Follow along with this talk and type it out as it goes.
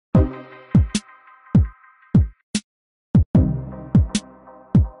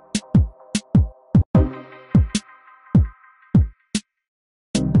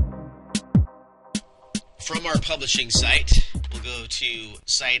From our publishing site, we'll go to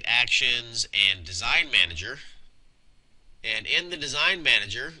Site Actions and Design Manager. And in the Design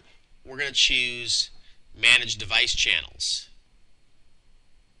Manager, we're going to choose Manage Device Channels.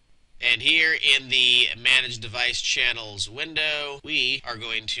 And here in the Manage Device Channels window, we are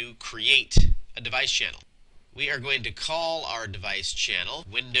going to create a device channel. We are going to call our device channel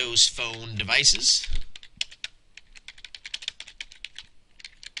Windows Phone Devices.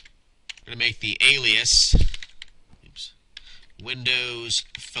 We're going to make the alias Windows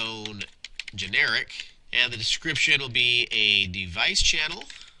Phone Generic, and the description will be a device channel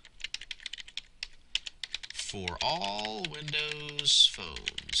for all Windows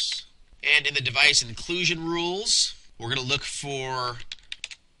phones. And in the device inclusion rules, we're going to look for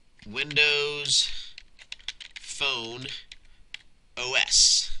Windows Phone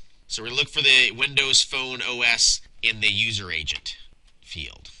OS. So we're going to look for the Windows Phone OS in the user agent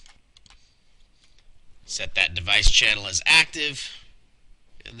field. Set that device channel as active,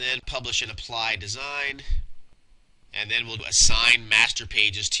 and then publish and apply design. And then we'll assign master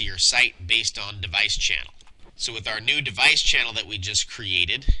pages to your site based on device channel. So with our new device channel that we just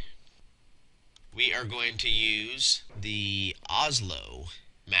created, we are going to use the Oslo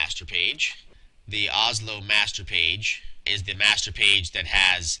master page. The Oslo master page is the master page that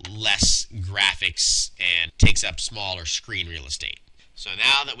has less graphics and takes up smaller screen real estate. So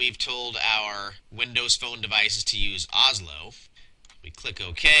now that we've told our Windows Phone devices to use Oslo, we click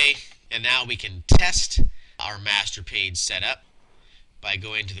OK, and now we can test our master page setup by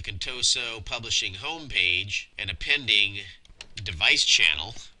going to the Contoso Publishing homepage and appending device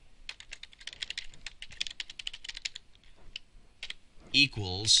channel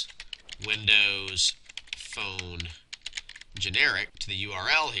equals Windows Phone Generic to the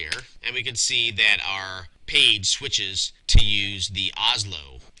URL here, and we can see that our page switches to use the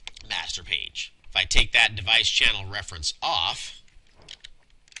Oslo master page. If I take that device channel reference off,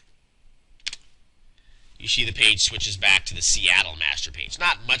 you see the page switches back to the Seattle master page.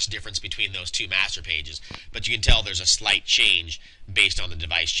 Not much difference between those two master pages, but you can tell there's a slight change based on the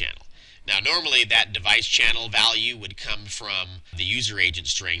device channel. Now normally that device channel value would come from the user agent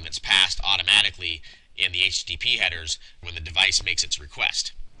string that's passed automatically in the HTTP headers when the device makes its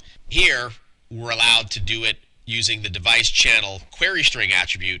request. Here we're allowed to do it using the device channel query string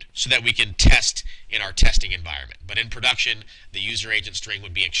attribute so that we can test in our testing environment. But in production, the user agent string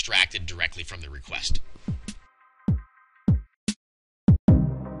would be extracted directly from the request.